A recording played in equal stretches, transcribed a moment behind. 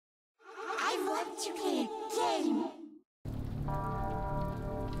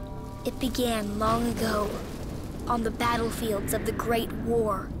It began long ago, on the battlefields of the Great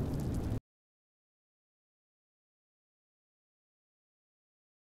War.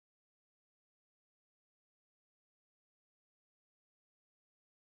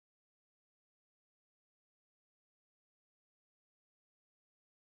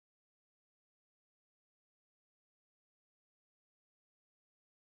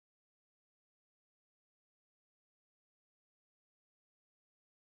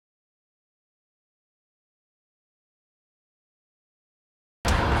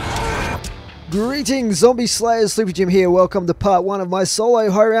 Greetings, Zombie Slayers, Sleepy Jim here. Welcome to part 1 of my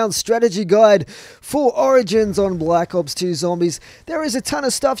solo high round strategy guide for Origins on Black Ops 2 Zombies. There is a ton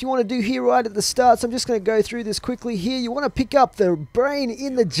of stuff you want to do here right at the start, so I'm just going to go through this quickly here. You want to pick up the brain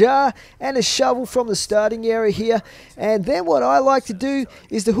in the jar and a shovel from the starting area here. And then what I like to do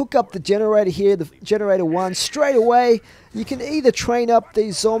is to hook up the generator here, the generator 1, straight away. You can either train up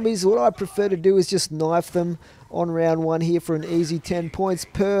these zombies. What I prefer to do is just knife them on round 1 here for an easy 10 points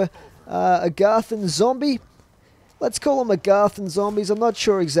per Agarthan zombie. Let's call them Agarthan zombies. I'm not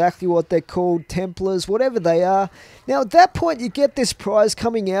sure exactly what they're called, Templars, whatever they are. Now at that point you get this prize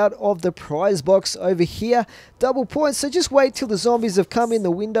coming out of the prize box over here. Double points, so just wait till the zombies have come in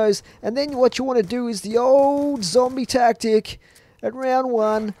the windows, and then what you want to do is the old zombie tactic at round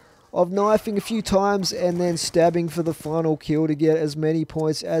 1 of knifing a few times and then stabbing for the final kill to get as many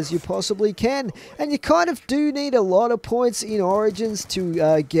points as you possibly can. And you kind of do need a lot of points in Origins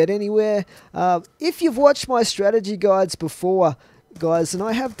to get anywhere. If you've watched my strategy guides before, guys, and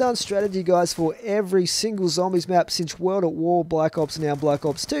I have done strategy guides for every single zombies map since World at War, Black Ops, and now Black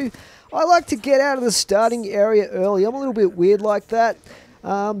Ops 2, I like to get out of the starting area early. I'm a little bit weird like that.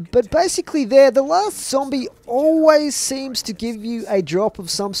 But basically there, the last zombie always seems to give you a drop of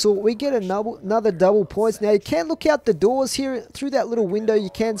some sort. We get another double points. Now you can look out the doors here, through that little window you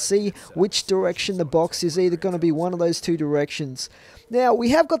can see which direction the box is, either going to be one of those two directions. Now we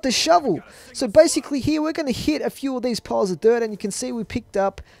have got the shovel, so basically here we're going to hit a few of these piles of dirt, and you can see we picked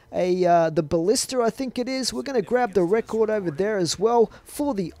up the ballista, I think it is. We're going to grab the record over there as well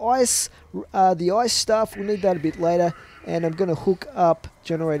for the ice stuff. We'll need that a bit later. And I'm going to hook up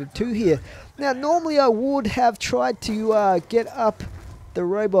generator 2 here. Now normally I would have tried to get up the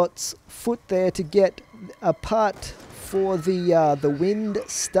robot's foot there to get a part for the wind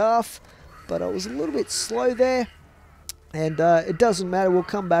staff, but I was a little bit slow there, and it doesn't matter, we'll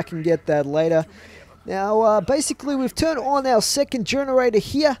come back and get that later. Now basically we've turned on our second generator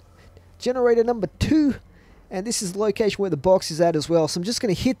here, generator number 2, and this is the location where the box is at as well, so I'm just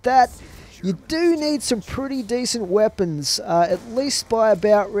going to hit that. You do need some pretty decent weapons, at least by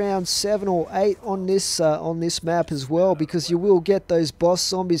about round 7 or 8 on this map as well, because you will get those boss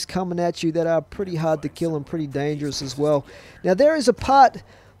zombies coming at you that are pretty hard to kill and pretty dangerous as well. Now there is a part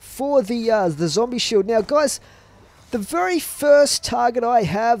for the zombie shield. Now guys, the very first target I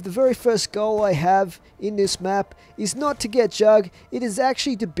have, the very first goal I have in this map is not to get Jug, it is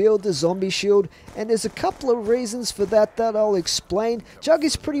actually to build the zombie shield, and there's a couple of reasons for that I'll explain. Jug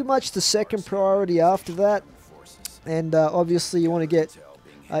is pretty much the second priority after that, and obviously you want to get,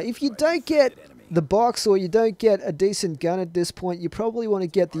 if you don't get the box or you don't get a decent gun at this point, you probably want to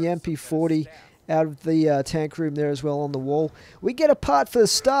get the MP40 out of the tank room there as well on the wall. We get a part for the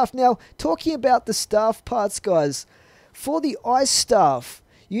staff. Now talking about the staff parts, guys, for the ice staff,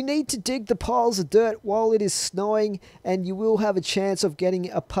 you need to dig the piles of dirt while it is snowing, and you will have a chance of getting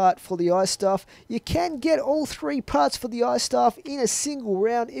a part for the ice staff. You can get all 3 parts for the ice staff in a single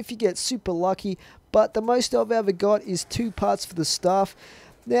round if you get super lucky, but the most I've ever got is 2 parts for the staff.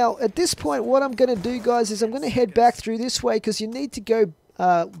 Now at this point what I'm going to do, guys, is I'm going to head back through this way, because you need to go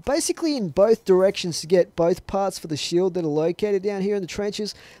basically in both directions to get both parts for the shield that are located down here in the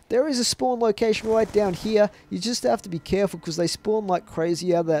trenches. There is a spawn location right down here. You just have to be careful because they spawn like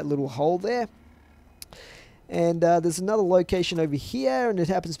crazy out of that little hole there. And there's another location over here, and it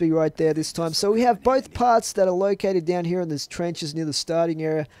happens to be right there this time. So we have both parts that are located down here in these trenches near the starting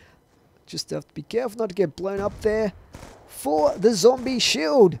area. Just have to be careful not to get blown up there. For the zombie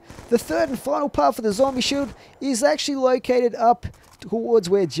shield, the third and final part for the zombie shield is actually located up towards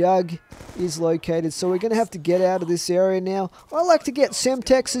where Jug is located, so we're going to have to get out of this area now. I like to get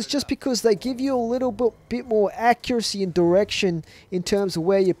Semtexes just because they give you a little bit more accuracy and direction in terms of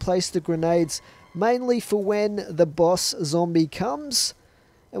where you place the grenades, mainly for when the boss zombie comes.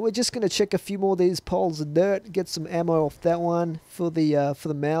 And we're just going to check a few more of these piles of dirt, get some ammo off that one for the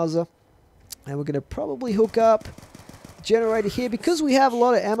Mauser, and we're going to probably hook up generator here because we have a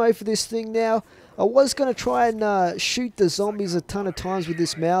lot of ammo for this thing now. I was going to try and shoot the zombies a ton of times with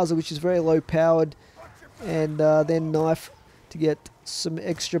this Mauser, which is very low powered, and then knife to get some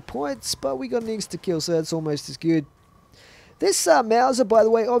extra points, but we got an insta-kill, so that's almost as good. This Mauser, by the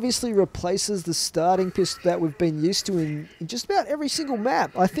way, obviously replaces the starting pistol that we've been used to in just about every single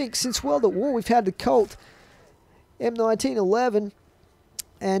map. I think since World at War we've had the Colt M1911,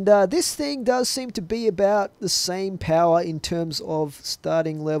 and this thing does seem to be about the same power in terms of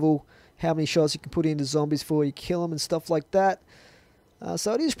starting level, how many shots you can put into zombies before you kill them and stuff like that.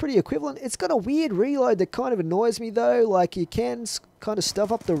 So it is pretty equivalent. It's got a weird reload that kind of annoys me though, like you can kind of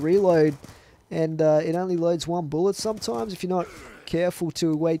stuff up the reload and it only loads one bullet sometimes if you're not careful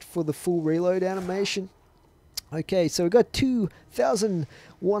to wait for the full reload animation. Okay, so we've got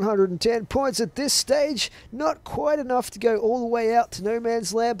 2,110 points at this stage. Not quite enough to go all the way out to no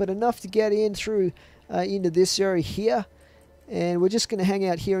man's land, but enough to get in through into this area here. And we're just going to hang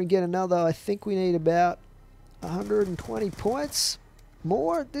out here and get another, I think we need about 120 points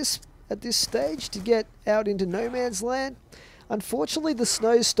more at this stage to get out into no man's land. Unfortunately, the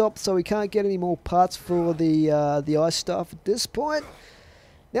snow stopped, so we can't get any more parts for the ice stuff at this point.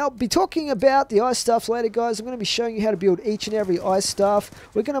 Now, I'll be talking about the ice stuffs later, guys. I'm going to be showing you how to build each and every ice stuff.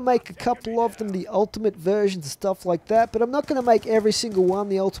 We're going to make a couple of them the ultimate versions and stuff like that, but I'm not going to make every single one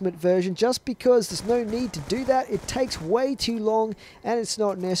the ultimate version just because there's no need to do that. It takes way too long and it's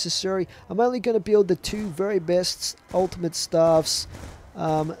not necessary. I'm only going to build the two very best ultimate staffs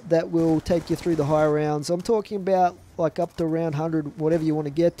that will take you through the high rounds. I'm talking about like up to round 100, whatever you want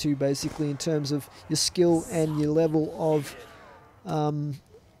to get to, basically, in terms of your skill and your level of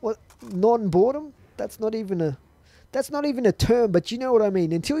non-boredom. That's not even a term, but you know what I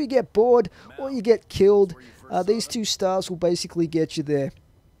mean. Until you get bored or you get killed, these two stars will basically get you there.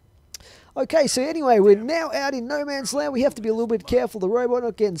 Okay, so anyway, we're now out in no man's land. We have to be a little bit careful the robot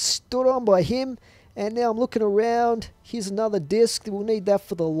not getting stood on by him. And now I'm looking around. Here's another disc. We'll need that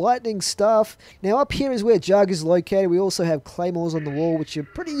for the lightning stuff. Now up here is where Jug is located. We also have claymores on the wall, which are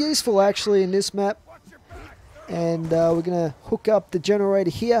pretty useful actually in this map. And we're going to hook up the generator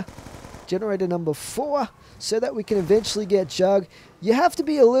here. Generator number 4. So that we can eventually get Jug. You have to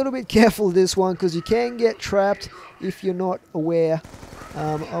be a little bit careful of this one because you can get trapped if you're not aware.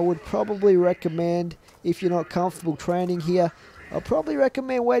 I would probably recommend, if you're not comfortable training here, I'll probably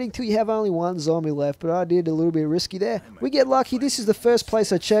recommend waiting till you have only one zombie left, but I did a little bit risky there. We get lucky. This is the first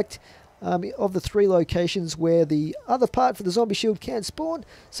place I checked of the 3 locations where the other part for the zombie shield can spawn,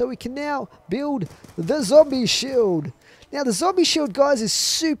 so we can now build the zombie shield. Now the zombie shield, guys, is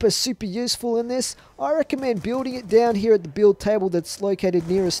super useful in this. I recommend building it down here at the build table that's located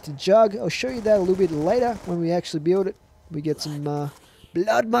nearest to Jug. I'll show you that a little bit later when we actually build it. We get some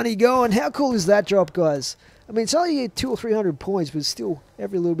blood money going. How cool is that drop, guys? I mean, it's only 200 or 300 points, but still,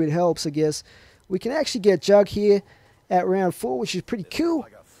 every little bit helps, I guess. We can actually get Jug here at round 4, which is pretty cool.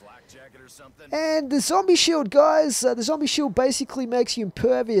 And the zombie shield, guys, the zombie shield basically makes you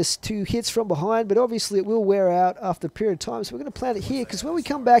impervious to hits from behind, but obviously it will wear out after a period of time. So we're going to plant it here, because when we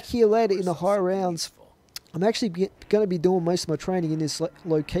come back here later in the high rounds, I'm actually going to be doing most of my training in this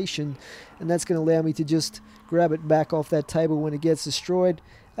location, and that's going to allow me to just grab it back off that table when it gets destroyed,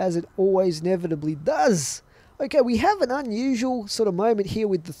 as it always inevitably does. Okay, we have an unusual sort of moment here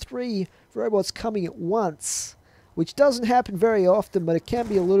with the 3 robots coming at once, which doesn't happen very often, but it can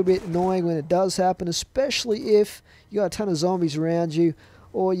be a little bit annoying when it does happen, especially if you got a ton of zombies around you,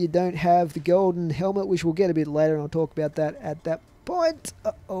 or you don't have the golden helmet, which we'll get a bit later, and I'll talk about that at that point.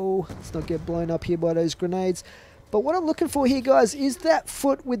 Uh-oh, let's not get blown up here by those grenades. But what I'm looking for here, guys, is that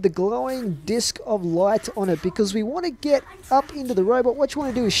foot with the glowing disc of light on it, because we want to get up into the robot. What you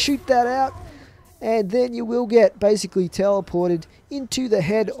want to do is shoot that out, and then you will get basically teleported into the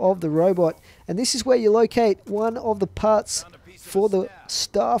head of the robot. And this is where you locate one of the parts for the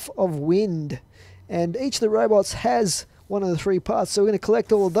Staff of Wind. And each of the robots has one of the 3 parts, so we're going to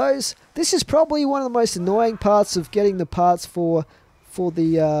collect all of those. This is probably one of the most annoying parts of getting the parts for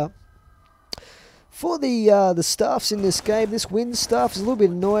the staffs in this game. This wind stuff is a little bit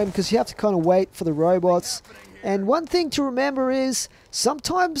annoying because you have to kind of wait for the robots. And one thing to remember is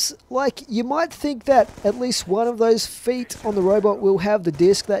sometimes, like, you might think that at least one of those feet on the robot will have the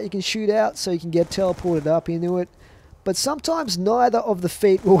disc that you can shoot out so you can get teleported up into it. But sometimes neither of the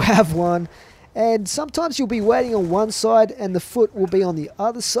feet will have one. And sometimes you'll be waiting on one side and the foot will be on the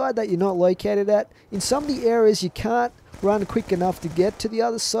other side that you're not located at. In some of the areas you can't run quick enough to get to the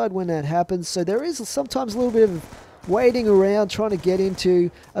other side when that happens. So there is sometimes a little bit of waiting around trying to get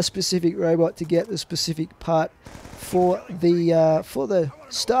into a specific robot to get the specific part for the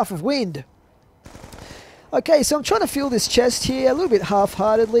Staff of Wind. Okay, so I'm trying to fill this chest here a little bit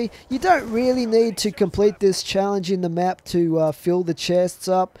half-heartedly. You don't really need to complete this challenge in the map to fill the chests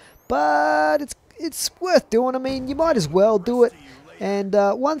up, but it's worth doing. I mean, you might as well do it. And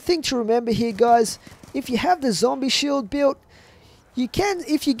one thing to remember here, guys, if you have the zombie shield built, you can,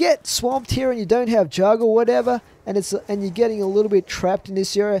 if you get swamped here and you don't have jug or whatever, and you're getting a little bit trapped in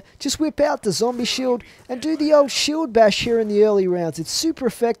this area, just whip out the zombie shield and do the old shield bash here in the early rounds. It's super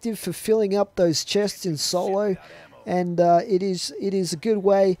effective for filling up those chests in solo, and it is a good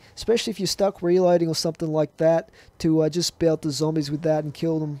way, especially if you're stuck reloading or something like that, to just belt the zombies with that and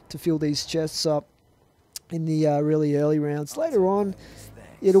kill them to fill these chests up in the really early rounds. Later on,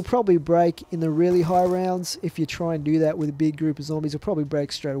 it'll probably break in the really high rounds. If you try and do that with a big group of zombies, it'll probably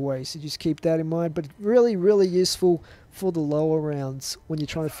break straight away. So just keep that in mind. But really, really useful for the lower rounds when you're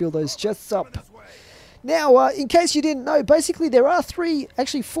trying to fill those chests up. Now, in case you didn't know, basically there are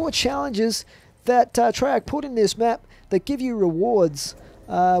four challenges that Treyarch put in this map that give you rewards,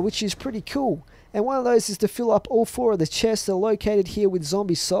 which is pretty cool. And one of those is to fill up all 4 of the chests that are located here with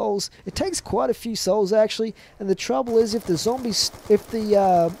zombie souls. It takes quite a few souls actually, and the trouble is if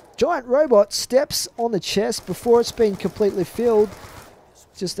the giant robot steps on the chest before it's been completely filled,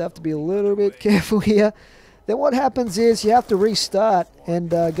 just have to be a little bit careful here, then what happens is you have to restart and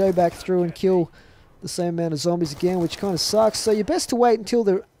go back through and kill the same amount of zombies again, which kind of sucks. So you're best to wait until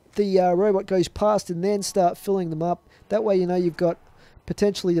the robot goes past and then start filling them up. That way you know you've got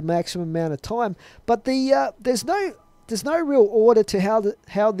potentially the maximum amount of time. But there's no real order to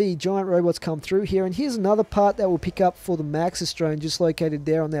how the giant robots come through here. And here's another part that we'll pick up for the Maxis drone, just located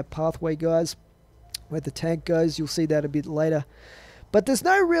there on that pathway, guys, where the tank goes. You'll see that a bit later. But there's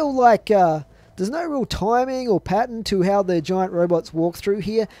no real timing or pattern to how the giant robots walk through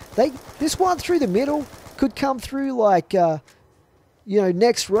here. This one through the middle could come through like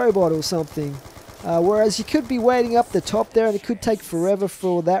next robot or something. Whereas you could be waiting up the top there, and it could take forever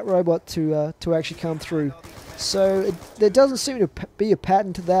for that robot to actually come through. So there doesn't seem to be a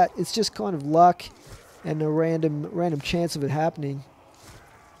pattern to that. It's just kind of luck and a random chance of it happening.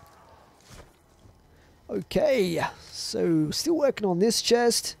 Okay, so still working on this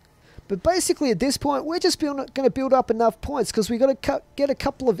chest. But basically at this point, we're just going to build up enough points because we've got to get a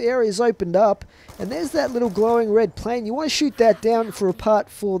couple of areas opened up. And there's that little glowing red plane. You want to shoot that down for a part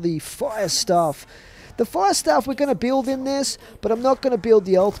for the fire staff. The fire staff we're going to build in this, but I'm not going to build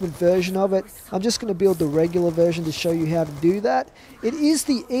the ultimate version of it. I'm just going to build the regular version to show you how to do that. It is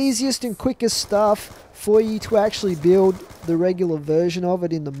the easiest and quickest stuff for you to actually build the regular version of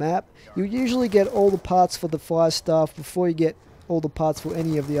it in the map. You usually get all the parts for the fire staff before you get all the parts for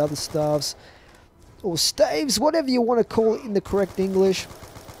any of the other staves or staves, whatever you want to call it in the correct English.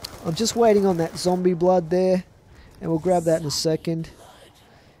 I'm just waiting on that zombie blood there, and we'll grab that in a second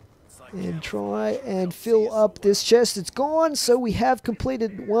and try and fill up this chest. It's gone, so we have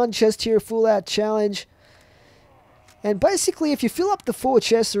completed one chest here, full out challenge. And basically, if you fill up the 4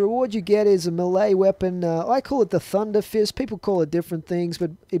 chests, the reward you get is a melee weapon. I call it the Thunder Fist. People call it different things,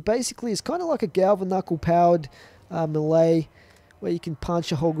 but it basically is kind of like a Galvaknuckle powered melee, where you can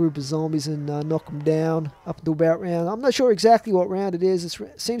punch a whole group of zombies and knock them down up until about round. I'm not sure exactly what round it is.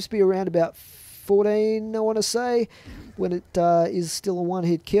 It seems to be around about 14, I want to say, when it is still a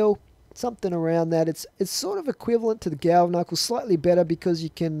one-hit kill. Something around that. It's sort of equivalent to the Galvaknuckle, slightly better because you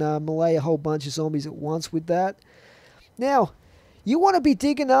can melee a whole bunch of zombies at once with that. Now, you want to be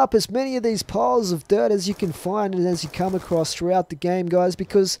digging up as many of these piles of dirt as you can find and as you come across throughout the game, guys,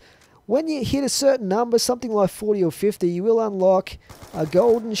 because when you hit a certain number, something like 40 or 50, you will unlock a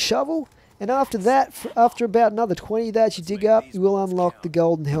golden shovel. And after that, after about another 20 that you dig up, you will unlock the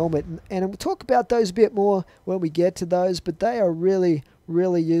golden helmet. And we'll talk about those a bit more when we get to those, but they are really,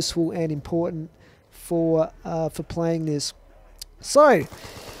 really useful and important for playing this. So,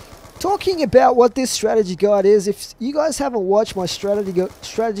 talking about what this strategy guide is, if you guys haven't watched my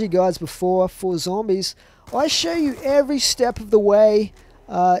strategy guides before for zombies, I show you every step of the way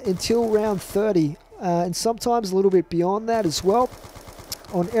until round 30, and sometimes a little bit beyond that as well,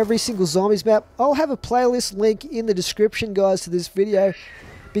 on every single zombies map. I'll have a playlist link in the description, guys, to this video,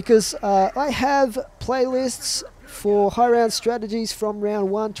 because I have playlists for high round strategies from round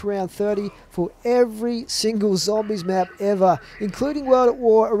 1 to round 30 for every single zombies map ever, including World at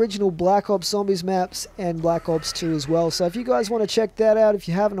War, original Black Ops zombies maps, and Black Ops 2 as well. So if you guys want to check that out, if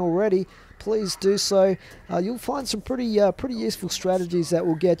you haven't already, please do so. You'll find some pretty useful strategies that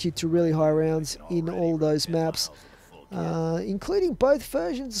will get you to really high rounds in all those maps, including both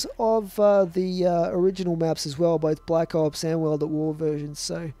versions of the original maps as well, both Black Ops and World at War versions.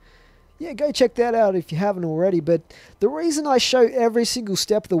 So yeah, go check that out if you haven't already. But the reason I show every single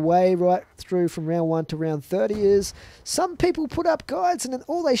step of the way right through from round 1 to round 30 is some people put up guides and then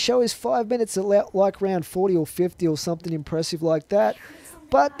all they show is 5 minutes at like round 40 or 50 or something impressive like that.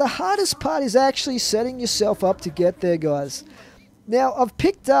 But the hardest part is actually setting yourself up to get there, guys. Now, I've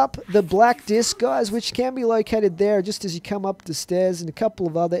picked up the black disc, guys, which can be located there just as you come up the stairs and a couple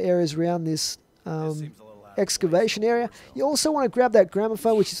of other areas around this excavation area. You also want to grab that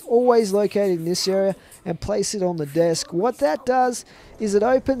gramophone, which is always located in this area, and place it on the desk. What that does is it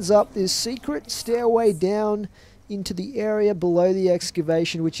opens up this secret stairway down into the area below the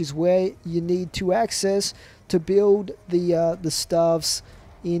excavation, which is where you need to access to build the staves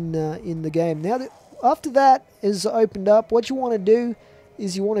in the game. Now, after that is opened up, what you want to do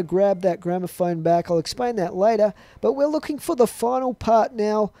is you want to grab that gramophone back. I'll explain that later, but we're looking for the final part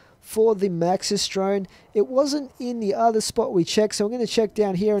now for the Maxis drone. It wasn't in the other spot we checked, so I'm going to check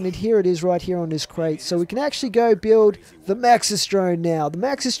down here, and here it is right here on this crate. So we can actually go build the Maxis drone now. The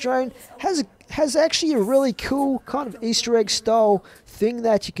Maxis drone has actually a really cool kind of Easter egg style thing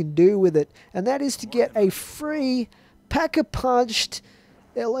that you can do with it, and that is to get a free pack-a-punched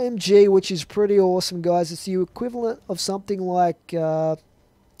LMG, which is pretty awesome, guys. It's the equivalent of something like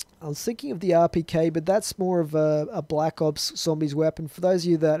I was thinking of the RPK, but that's more of a Black Ops zombies weapon. For those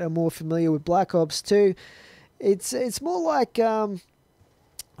of you that are more familiar with Black Ops 2, it's more like one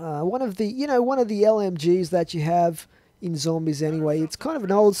of the LMGs that you have in zombies anyway. It's kind of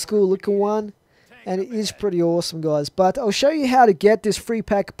an old school looking one, and it is pretty awesome, guys. But I'll show you how to get this free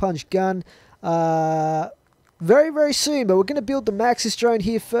pack-a-punch gun very, very soon. But we're going to build the Maxis drone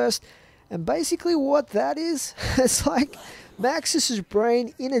here first, and basically what that is, it's like Maxis's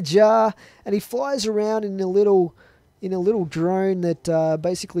brain in a jar, and he flies around in a little drone that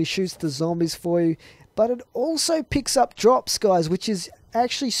basically shoots the zombies for you. But it also picks up drops, guys, which is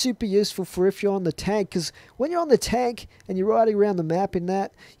actually super useful for if you're on the tank, because when you're on the tank and you're riding around the map in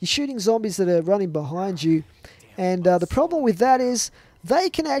that, you're shooting zombies that are running behind you, and the problem with that is they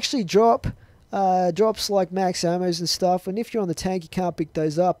can actually drop drops like max ammos and stuff, and if you're on the tank you can't pick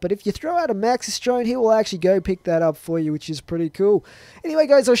those up. But if you throw out a Maxis drone, he will actually go pick that up for you, which is pretty cool. Anyway,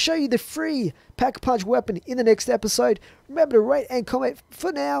 guys, I'll show you the free pack-a-punch weapon in the next episode. Remember to rate and comment.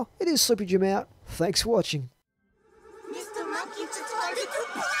 For now, it is Sleepy Jim out. Thanks for watching. Mr. Monkey to target